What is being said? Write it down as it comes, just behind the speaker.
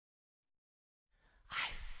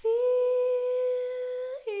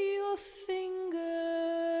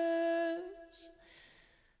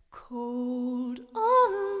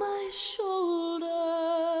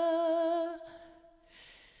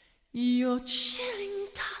chilling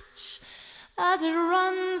touch as it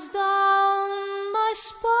runs down my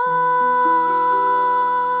spine,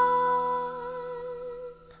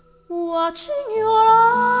 watching your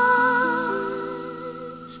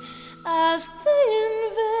eyes as they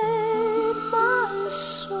invade my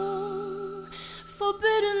soul.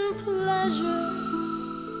 Forbidden pleasures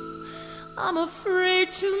I'm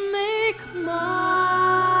afraid to make mine.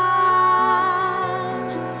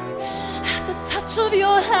 At the touch of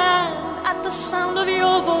your hand, at the sound of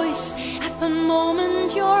your voice, at the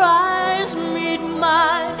moment your eyes meet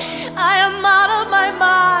mine, I am out of my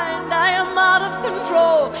mind, I am out of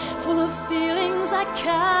control, full of feelings I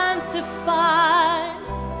can't define.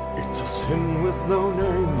 It's a sin with no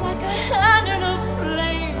name, like a hand in a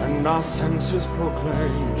flame, and our senses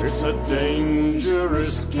proclaim it's a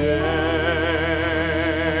dangerous game.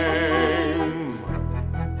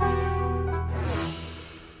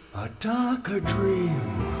 A darker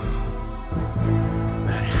dream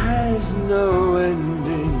that has no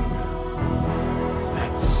ending,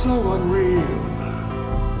 that's so unreal.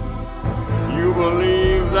 You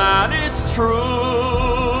believe that it's true.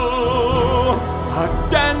 A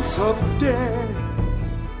dance of death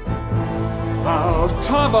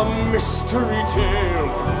out of a mystery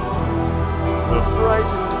tale. The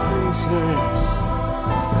frightened princess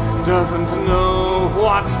doesn't know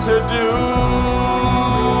what to do.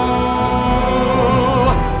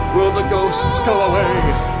 Will the ghosts go away?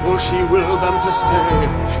 Will she will them to stay?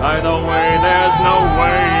 Either way, there's no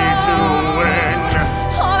way to win.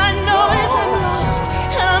 All I know is I'm lost,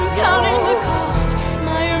 and I'm counting the cost.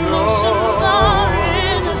 My emotions are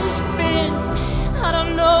in a spin. I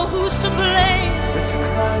don't know who's to blame. It's a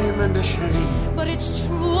crime and a shame, but it's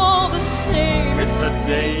true all the same. It's a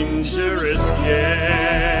dangerous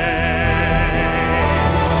game.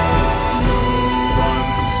 No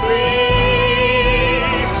one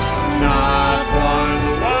speaks, not one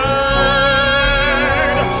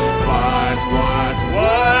word, but what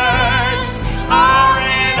words are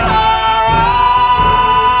in her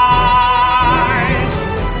eyes?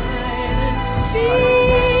 Silence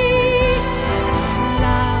speaks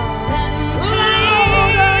loud and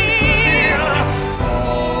clear.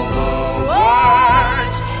 All the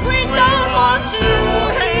words We don't want to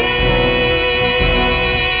hear.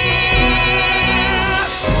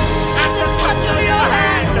 at the touch of your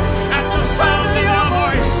hand, at the sound of your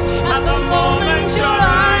voice, at the moment your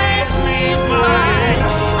eyes meet mine,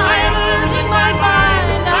 I am losing my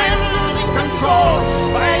mind, I am losing control,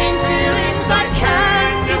 fighting feelings I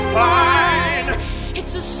can't define.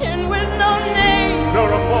 It's a sin with no name. No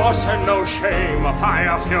remorse and no shame, a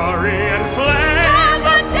fire, fury, and flame. And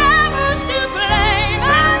the devil's to blame,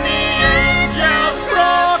 and the angels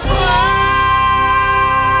proclaim.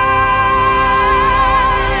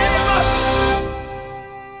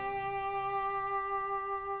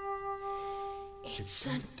 It's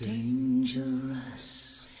a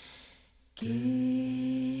dangerous game.